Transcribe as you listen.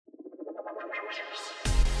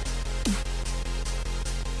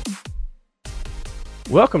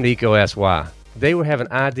Welcome to ECO Ask Why. Today we have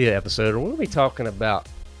an idea episode, and we're going to be talking about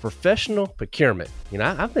professional procurement.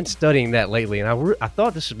 I've been studying that lately, and I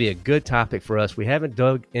thought this would be a good topic for us. We haven't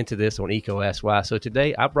dug into this on ECO Ask Why, so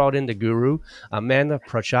today I brought in the guru, Amanda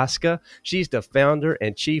Prochaska. She's the founder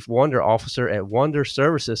and chief Wonder officer at Wonder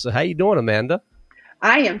Services. So how you doing, Amanda?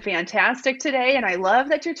 I am fantastic today, and I love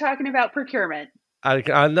that you're talking about procurement.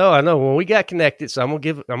 I know. When we got connected, so I'm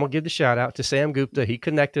gonna give the shout out to Sam Gupta. He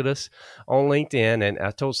connected us on LinkedIn, and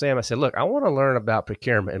I told Sam, I said, "Look, I want to learn about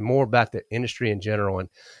procurement and more about the industry in general." And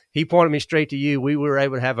he pointed me straight to you. We were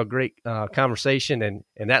able to have a great conversation,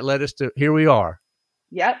 and that led us to here we are.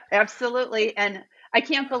 Yep, absolutely. And I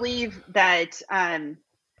can't believe that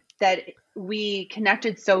that we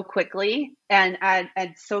connected so quickly and at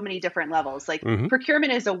so many different levels. Like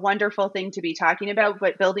procurement is a wonderful thing to be talking about,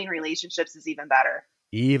 but building relationships is even better.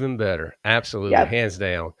 Even better. Absolutely. Yep. Hands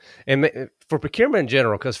down. And for procurement in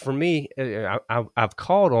general, because for me, I've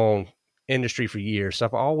called on industry for years. So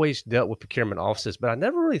I've always dealt with procurement offices, but I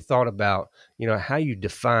never really thought about, how you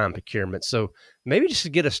define procurement. So maybe just to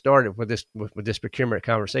get us started with this procurement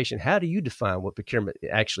conversation, how do you define what procurement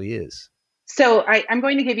actually is? So I'm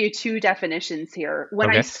going to give you two definitions here. When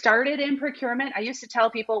I started in procurement, I used to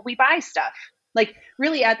tell people we buy stuff. Like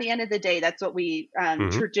really at the end of the day, that's what we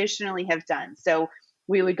traditionally have done. So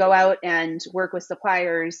we would go out and work with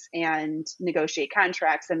suppliers and negotiate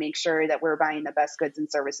contracts and make sure that we're buying the best goods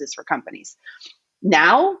and services for companies.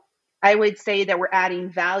 Now, I would say that we're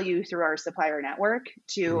adding value through our supplier network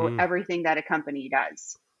to everything that a company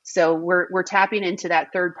does. So we're tapping into that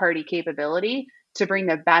third-party capability to bring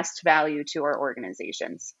the best value to our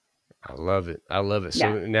organizations. I love it.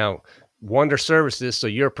 So now Wonder Services, so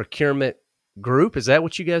you're a procurement group. Is that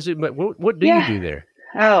what you guys do? But what do you do there?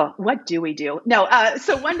 Oh, what do we do? No.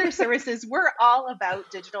 So Wonder Services, we're all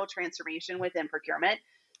about digital transformation within procurement.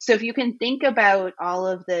 So if you can think about all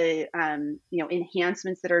of the,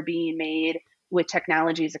 enhancements that are being made with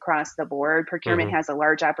technologies across the board, procurement has a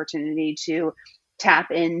large opportunity to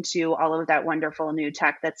tap into all of that wonderful new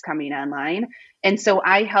tech that's coming online. And so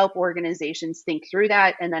I help organizations think through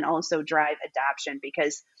that and then also drive adoption,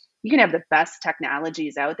 because you can have the best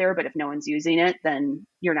technologies out there, but if no one's using it, then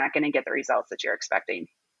you're not going to get the results that you're expecting.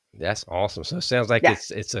 That's awesome. So it sounds like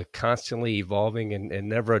it's a constantly evolving and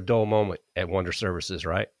never a dull moment at Wonder Services,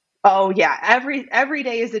 right? Oh yeah. Every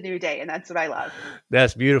day is a new day. And that's what I love.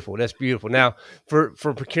 That's beautiful. Now for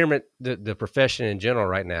procurement, the profession in general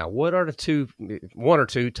right now, what are one or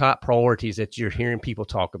two top priorities that you're hearing people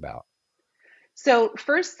talk about? So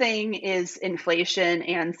first thing is inflation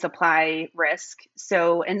and supply risk.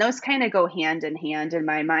 And those kind of go hand in hand in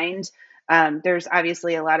my mind. There's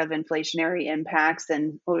obviously a lot of inflationary impacts.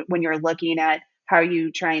 And when you're looking at how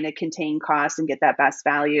you trying to contain costs and get that best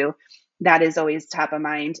value, that is always top of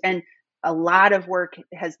mind. And a lot of work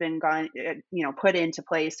has been put into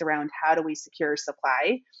place around how do we secure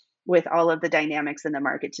supply with all of the dynamics in the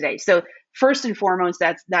market today. So first and foremost,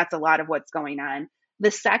 that's a lot of what's going on.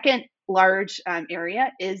 The second large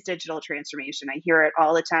area is digital transformation. I hear it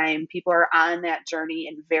all the time. People are on that journey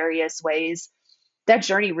in various ways. That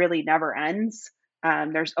journey really never ends.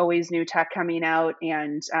 There's always new tech coming out,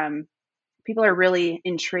 and people are really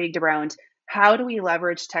intrigued around how do we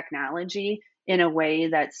leverage technology in a way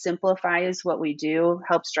that simplifies what we do,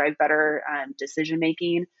 helps drive better decision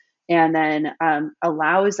making, and then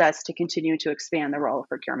allows us to continue to expand the role of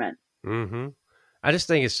procurement. I just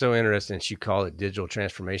think it's so interesting that you call it digital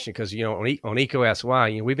transformation because, on ECO Ask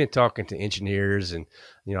Why, we've been talking to engineers and,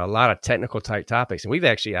 a lot of technical type topics. And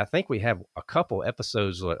I think we have a couple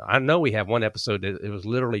episodes. I know we have one episode that it was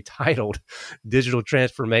literally titled Digital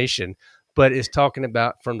Transformation, but it's talking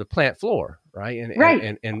about from the plant floor, right?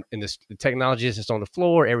 And the technology is just on the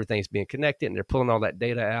floor, everything's being connected and they're pulling all that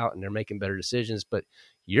data out and they're making better decisions. But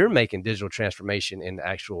you're making digital transformation in the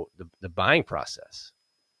actual, the buying process.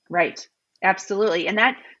 Right. Absolutely. And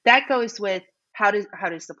that goes with how do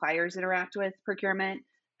suppliers interact with procurement?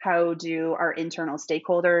 How do our internal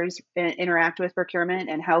stakeholders interact with procurement?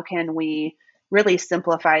 And how can we really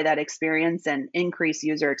simplify that experience and increase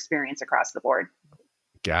user experience across the board?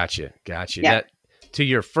 Gotcha. Yeah. That, to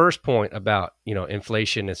your first point about,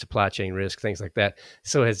 inflation and supply chain risk, things like that.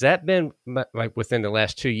 So has that been like within the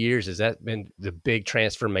last 2 years, has that been the big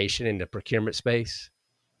transformation in the procurement space?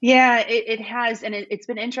 Yeah, it has. And it's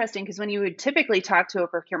been interesting because when you would typically talk to a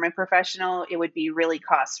procurement professional, it would be really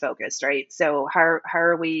cost focused, right? So how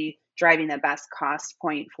are we driving the best cost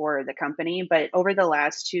point for the company? But over the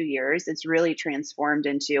last 2 years, it's really transformed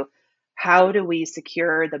into how do we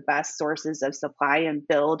secure the best sources of supply and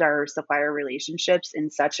build our supplier relationships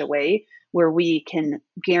in such a way where we can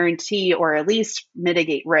guarantee or at least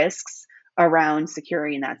mitigate risks around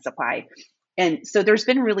securing that supply. And so there's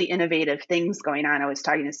been really innovative things going on. I was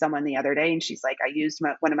talking to someone the other day, and she's like, I used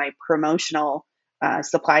one of my promotional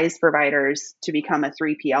supplies providers to become a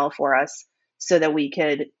 3PL for us so that we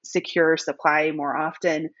could secure supply more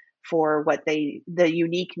often for the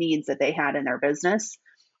unique needs that they had in their business.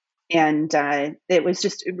 And it was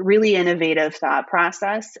just a really innovative thought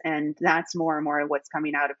process. And that's more and more what's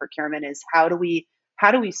coming out of procurement is how do we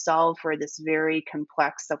solve for this very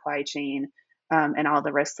complex supply chain and all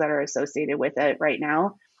the risks that are associated with it right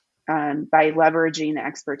now by leveraging the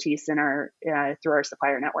expertise in our through our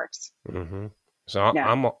supplier networks. Mm-hmm. So Yeah.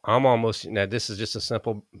 I'm almost, now this is just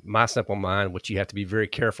my simple mind, which you have to be very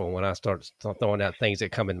careful when I start throwing out things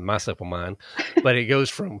that come into my simple mind, but it goes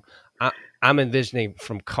from, I'm envisioning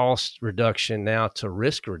from cost reduction now to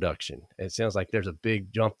risk reduction. It sounds like there's a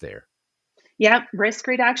big jump there. Yeah, risk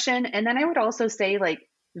reduction. And then I would also say like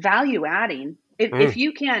value adding. If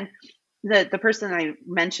you can, the person I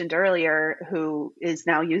mentioned earlier who is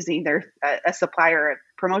now using a supplier, a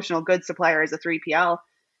promotional goods supplier as a 3PL,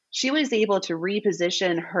 she was able to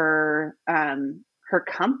reposition her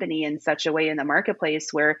company in such a way in the marketplace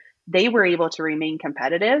where they were able to remain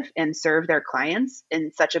competitive and serve their clients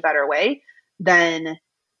in such a better way than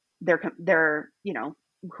their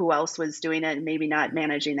who else was doing it and maybe not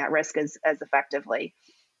managing that risk as effectively.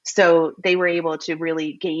 So they were able to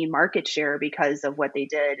really gain market share because of what they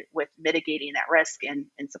did with mitigating that risk in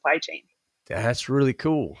supply chain. That's really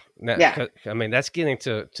cool. Yeah. I mean, that's getting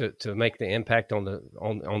to make the impact on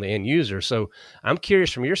the end user. So I'm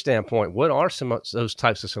curious from your standpoint, what are some of those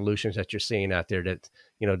types of solutions that you're seeing out there that,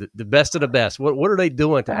 the best of the best, what are they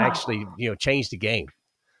doing to actually, change the game?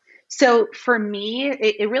 So for me,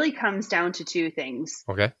 it really comes down to two things.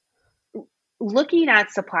 Okay. Looking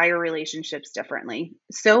at supplier relationships differently.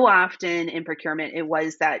 So often in procurement, it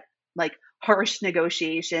was that like harsh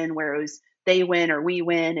negotiation where it was they win or we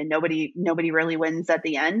win and nobody really wins at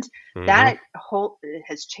the end. Mm-hmm. That whole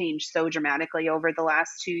has changed so dramatically over the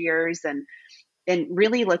last 2 years, and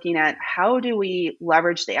really looking at how do we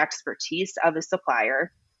leverage the expertise of a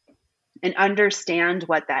supplier and understand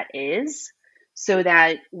what that is so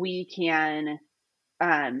that we can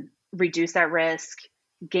reduce that risk,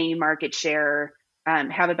 gain market share,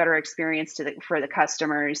 have a better experience for the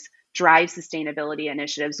customers, drive sustainability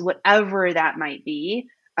initiatives, whatever that might be,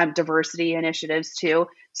 diversity initiatives too.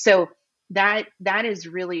 So that is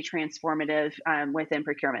really transformative within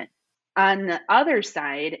procurement. On the other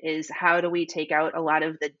side is how do we take out a lot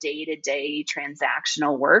of the day-to-day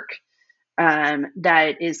transactional work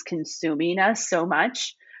that is consuming us so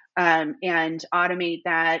much and automate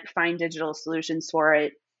that, find digital solutions for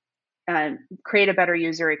it, create a better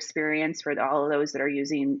user experience for all of those that are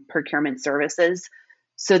using procurement services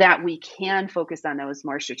so that we can focus on those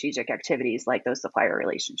more strategic activities like those supplier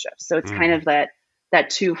relationships. So it's kind of that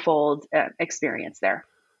twofold experience there.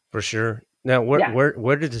 For sure. Now,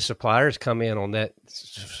 where did the suppliers come in on that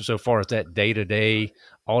so far as that day-to-day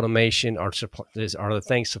automation are the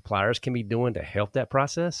things suppliers can be doing to help that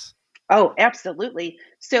process? Oh, absolutely.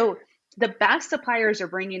 So the best suppliers are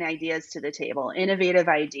bringing ideas to the table, innovative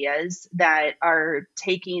ideas that are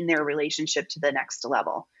taking their relationship to the next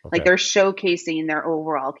level. Okay. Like they're showcasing their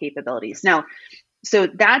overall capabilities. Now, so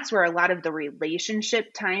that's where a lot of the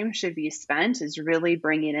relationship time should be spent, is really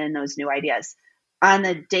bringing in those new ideas. On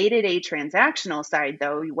the day-to-day transactional side,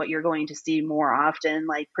 though, what you're going to see more often,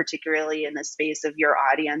 like particularly in the space of your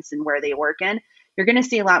audience and where they work in, you're going to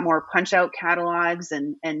see a lot more punch-out catalogs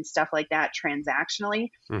and stuff like that transactionally,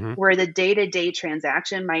 where the day-to-day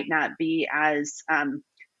transaction might not be as,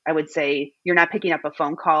 I would say, you're not picking up a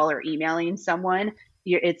phone call or emailing someone.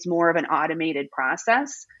 It's more of an automated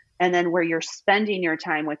process. And then where you're spending your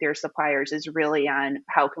time with your suppliers is really on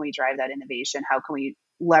how can we drive that innovation? How can we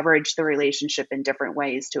leverage the relationship in different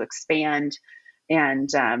ways to expand and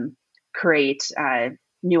create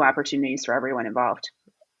new opportunities for everyone involved?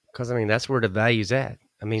 Because, I mean, that's where the value's at.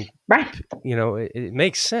 I mean, right. It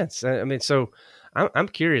makes sense. I mean, so I'm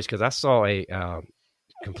curious because I saw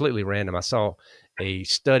completely random. I saw a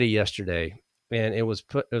study yesterday, and it was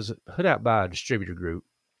put out by a distributor group,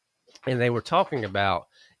 and they were talking about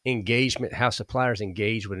engagement, how suppliers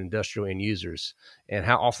engage with industrial end users, and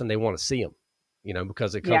how often they want to see them.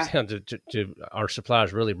 Because it comes down to our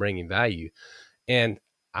suppliers really bringing value, and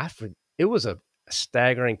it was a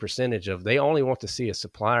staggering percentage of they only want to see a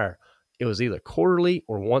supplier. It was either quarterly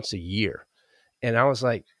or once a year. And I was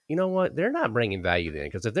like, you know what, they're not bringing value then,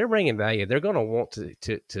 because if they're bringing value, they're going to want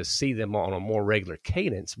to see them on a more regular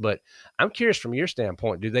cadence. But I'm curious from your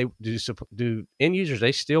standpoint, do end users,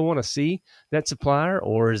 they still want to see that supplier,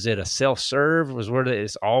 or is it a self-serve was where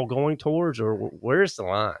it's all going towards, or where's the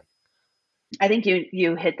line? I think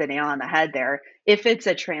you hit the nail on the head there. If it's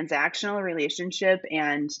a transactional relationship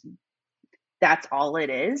and that's all it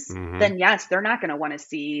is, Mm-hmm. then yes, they're not going to want to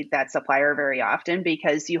see that supplier very often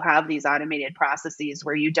because you have these automated processes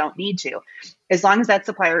where you don't need to, as long as that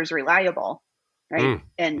supplier is reliable, right?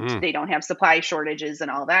 And Mm-hmm. they don't have supply shortages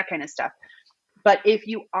and all that kind of stuff. But if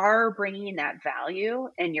you are bringing that value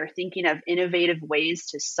and you're thinking of innovative ways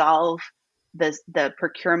to solve the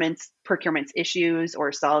procurement's issues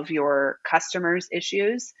or solve your customers'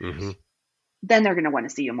 issues, Mm-hmm. then they're going to want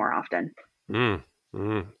to see you more often.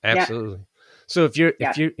 Mm-hmm. Yeah. Absolutely. So if you're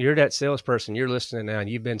Yeah. you're that salesperson, you're listening now, and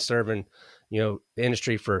you've been serving, the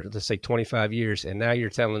industry for, let's say, 25 years, and now you're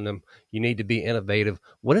telling them you need to be innovative.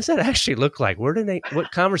 What does that actually look like?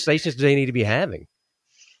 What conversations do they need to be having?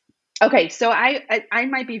 Okay, so I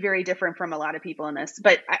might be very different from a lot of people in this,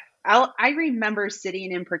 but I remember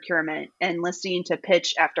sitting in procurement and listening to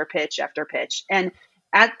pitch after pitch after pitch, and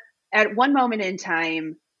at at one moment in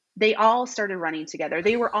time, they all started running together.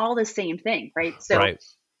 They were all the same thing, right? So Right.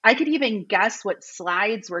 I could even guess what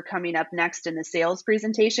slides were coming up next in the sales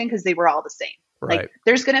presentation because they were all the same. Like, Right.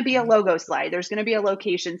 there's going to be a logo slide, there's going to be a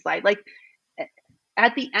location slide. Like,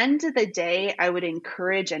 at the end of the day, I would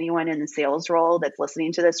encourage anyone in the sales role that's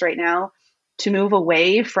listening to this right now to move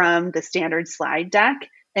away from the standard slide deck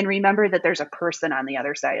and remember that there's a person on the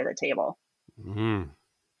other side of the table, Mm-hmm.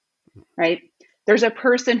 right? There's a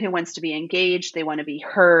person who wants to be engaged, they want to be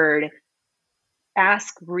heard.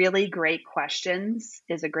 Ask really great questions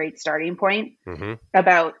is a great starting point Mm-hmm.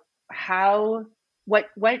 about how what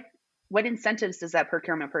incentives does that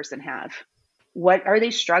procurement person have? What are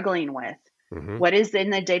they struggling with? Mm-hmm. What is in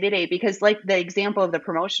the day to day? Because, like the example of the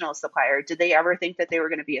promotional supplier, did they ever think that they were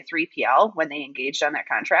going to be a 3PL when they engaged on that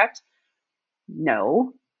contract?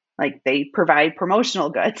 No. Like, they provide promotional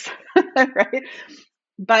goods, right?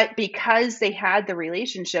 But because they had the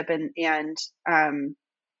relationship and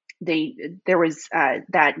there was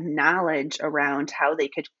that knowledge around how they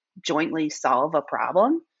could jointly solve a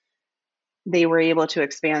problem, they were able to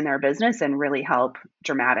expand their business and really help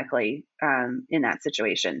dramatically in that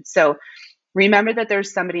situation. So remember that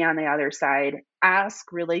there's somebody on the other side.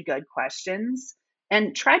 Ask really good questions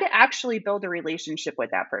and try to actually build a relationship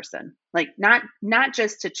with that person. Like, not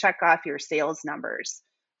just to check off your sales numbers,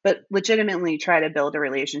 but legitimately try to build a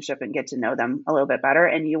relationship and get to know them a little bit better,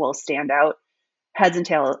 and you will stand out heads and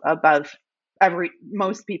tails above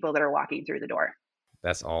most people that are walking through the door.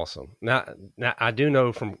 That's awesome. Now I do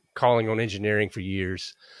know from calling on engineering for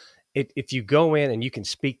years, if you go in and you can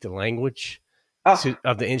speak the language Oh,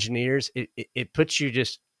 of the engineers, it puts you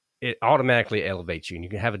just, it automatically elevates you, and you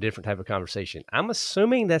can have a different type of conversation. I'm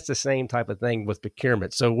assuming that's the same type of thing with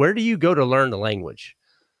procurement. So where do you go to learn the language?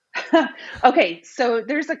 okay. So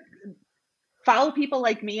follow people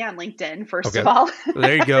like me on LinkedIn, first Okay, of all.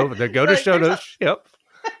 there you go. There go to show There's notes. Yep.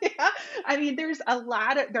 yeah. I mean, there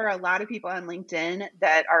are a lot of people on LinkedIn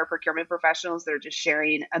that are procurement professionals that are just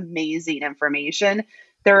sharing amazing information.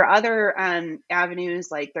 There are other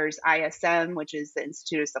avenues, like there's ISM, which is the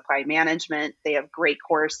Institute of Supply Management. They have great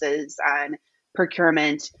courses on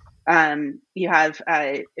procurement. You have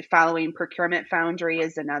Following Procurement Foundry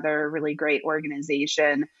is another really great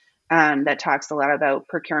organization that talks a lot about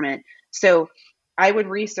procurement. So I would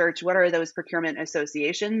research what are those procurement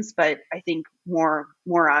associations, but I think more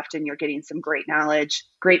often you're getting some great knowledge,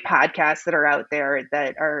 great podcasts that are out there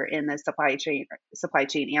that are in the supply chain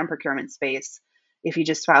and procurement space. If you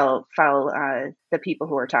just follow the people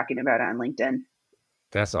who are talking about it on LinkedIn.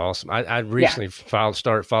 That's awesome. I Yeah. recently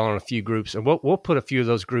started following a few groups, and we'll put a few of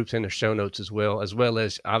those groups in the show notes as well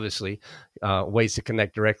as obviously ways to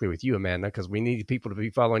connect directly with you, Amanda, because we need people to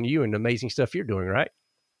be following you and the amazing stuff you're doing, right?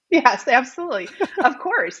 Yes, absolutely. Of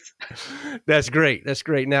course. That's great. That's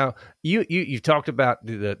great. Now, you've talked about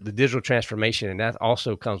the digital transformation, and that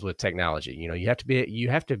also comes with technology. You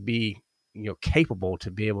have to be capable to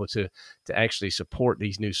be able to actually support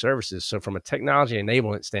these new services. So, from a technology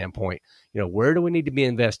enablement standpoint, where do we need to be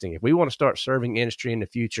investing if we want to start serving industry in the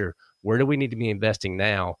future? Where do we need to be investing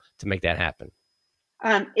now to make that happen?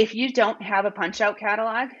 If you don't have a punch out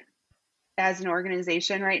catalog as an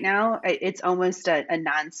organization right now, it's almost a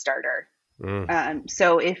non-starter. Mm,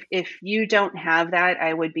 So if you don't have that,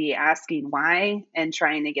 I would be asking why and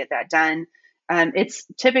trying to get that done. It's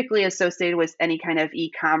typically associated with any kind of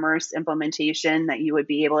e-commerce implementation that you would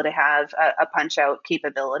be able to have a punch out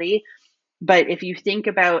capability. But if you think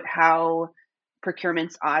about how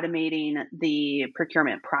Procurement's automating the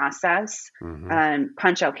procurement process. Mm-hmm.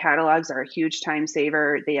 Punch out catalogs are a huge time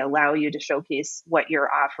saver. They allow you to showcase what you're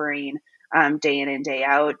offering day in and day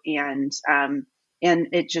out, and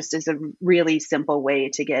it just is a really simple way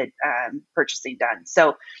to get purchasing done.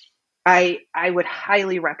 So I would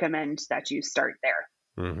highly recommend that you start there.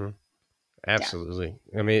 Mm-hmm. Absolutely.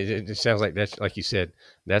 Yeah. I mean, it sounds like that's, like you said,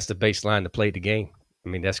 that's the baseline to play the game. I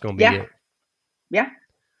mean, that's going to be it. Yeah,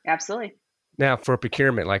 absolutely. Now for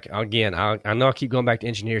procurement, like again, I know I keep going back to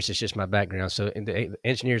engineers. It's just my background. So the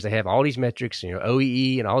engineers, they have all these metrics,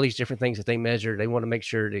 OEE and all these different things that they measure. They want to make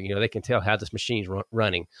sure that, they can tell how this machine's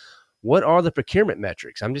running. What are the procurement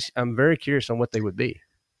metrics? I'm very curious on what they would be.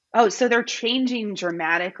 Oh, so they're changing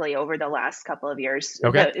dramatically over the last couple of years.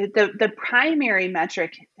 Okay. The primary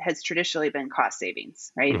metric has traditionally been cost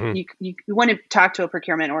savings, right? Mm-hmm. You want to talk to a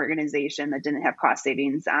procurement organization that didn't have cost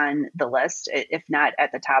savings on the list, if not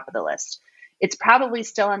at the top of the list. It's probably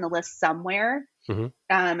still on the list somewhere,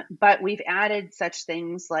 but we've added such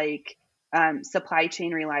things like supply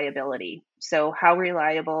chain reliability. So how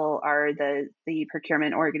reliable are the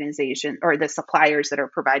procurement organization or the suppliers that are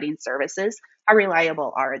providing services? How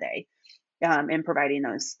reliable are they in providing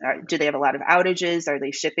those? Do they have a lot of outages? Are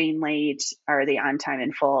they shipping late? Are they on time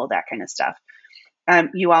and full? That kind of stuff.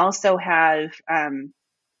 You also have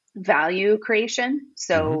value creation.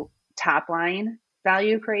 So top line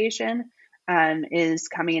value creation is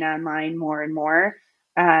coming online more and more.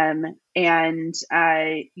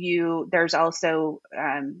 There's also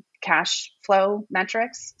cash flow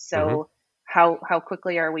metrics. So how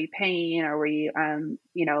quickly are we paying? Are we,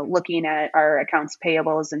 looking at our accounts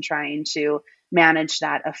payables and trying to manage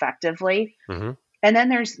that effectively? And then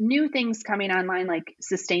there's new things coming online like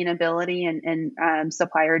sustainability and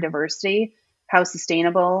supplier diversity. How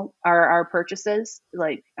sustainable are our purchases?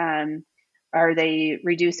 Like, are they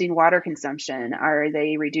reducing water consumption? Are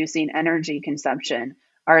they reducing energy consumption?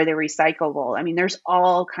 Are they recyclable? I mean, there's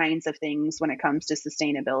all kinds of things when it comes to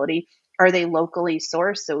sustainability. Are they locally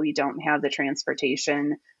sourced so we don't have the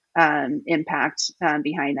transportation impact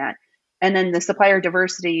behind that? And then the supplier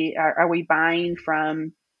diversity, are we buying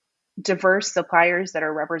from diverse suppliers that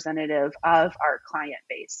are representative of our client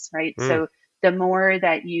base, right? So the more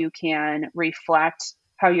that you can reflect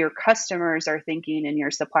how your customers are thinking in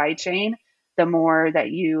your supply chain, the more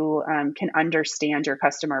that you can understand your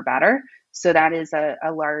customer better. So that is a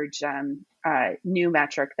large new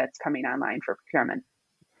metric that's coming online for procurement.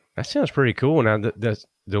 That sounds pretty cool. Now,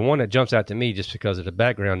 the one that jumps out to me just because of the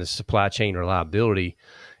background is supply chain reliability.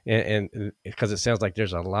 And because it sounds like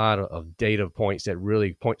there's a lot of data points that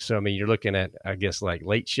really point. So, I mean, you're looking at, I guess, like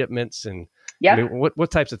late shipments and I mean,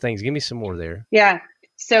 what types of things? Give me some more there. Yeah.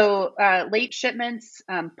 So late shipments,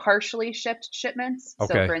 partially shipped shipments.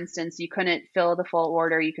 Okay. So for instance, you couldn't fill the full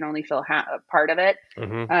order. You can only fill part of it.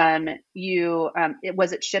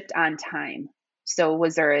 Was it shipped on time? So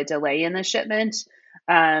was there a delay in the shipment?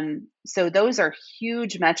 So those are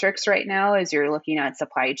huge metrics right now as you're looking at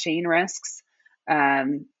supply chain risks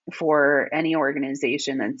for any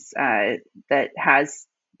organization that has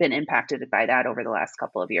been impacted by that over the last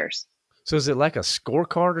couple of years. So is it like a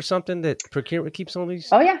scorecard or something that procurement keeps on these?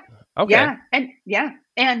 Oh yeah. Okay. And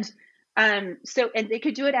they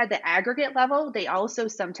could do it at the aggregate level. They also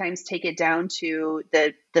sometimes take it down to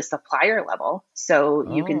the supplier level.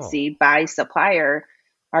 So you can see by supplier,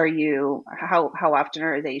 how often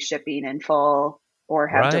are they shipping in full or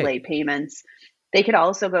have delayed payments? They could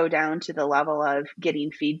also go down to the level of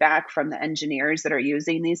getting feedback from the engineers that are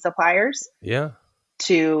using these suppliers. Yeah.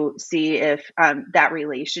 To see if that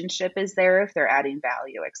relationship is there, if they're adding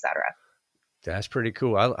value, et cetera. That's pretty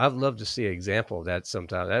cool. I'd love to see an example of that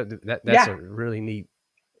sometime. That's a really neat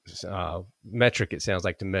metric, it sounds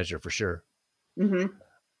like, to measure for sure.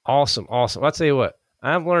 Awesome. I'll tell you what,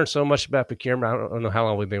 I've learned so much about procurement. I don't know how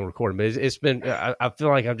long we've been recording, but it's been, I feel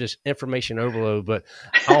like I'm just information overload, but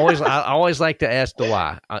I always like to ask the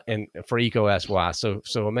why, and for EECO Ask Why. So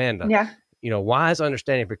Amanda, why is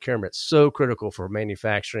understanding procurement so critical for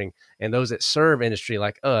manufacturing and those that serve industry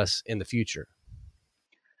like us in the future?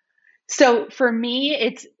 So for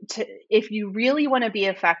me, if you really want to be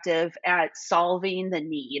effective at solving the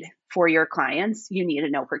need for your clients, you need to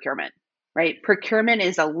know procurement, right? Procurement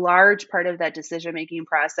is a large part of that decision-making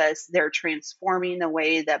process. They're transforming the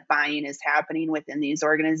way that buying is happening within these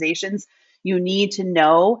organizations. You need to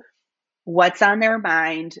know what's on their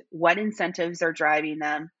mind, what incentives are driving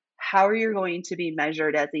them, how are you going to be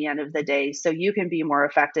measured at the end of the day so you can be more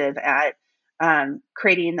effective at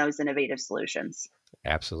creating those innovative solutions.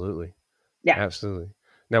 Absolutely. Yeah. Absolutely.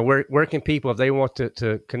 Now, where can people, if they want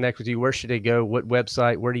to connect with you, where should they go? What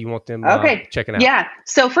website? Where do you want them checking out? Yeah.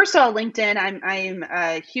 So first of all, LinkedIn. I'm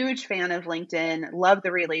a huge fan of LinkedIn. Love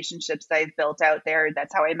the relationships that I've built out there.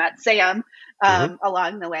 That's how I met Sam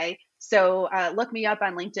along the way. So look me up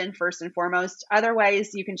on LinkedIn first and foremost.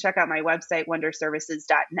 Otherwise, you can check out my website,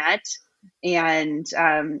 wonderservices.net, and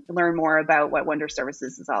learn more about what Wonder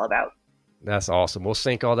Services is all about. That's awesome. We'll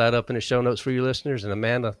sync all that up in the show notes for you listeners. And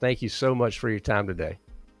Amanda, thank you so much for your time today.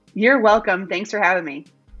 You're welcome. Thanks for having me.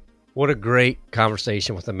 What a great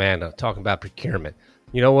conversation with Amanda talking about procurement.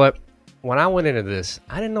 You know what? When I went into this,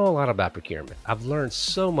 I didn't know a lot about procurement. I've learned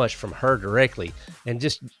so much from her directly and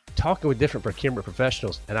just talking with different procurement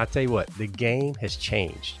professionals. And I tell you what, the game has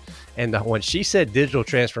changed. And when she said digital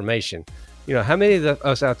transformation, you know, how many of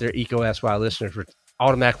us out there, EECO SY listeners, would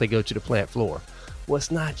automatically go to the plant floor? Well,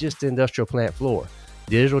 it's not just the industrial plant floor.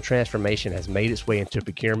 Digital transformation has made its way into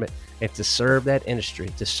procurement, and to serve that industry,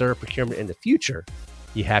 to serve procurement in the future,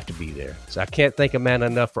 you have to be there. So I can't thank Amanda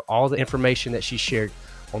enough for all the information that she shared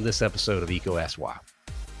on this episode of EECO SY.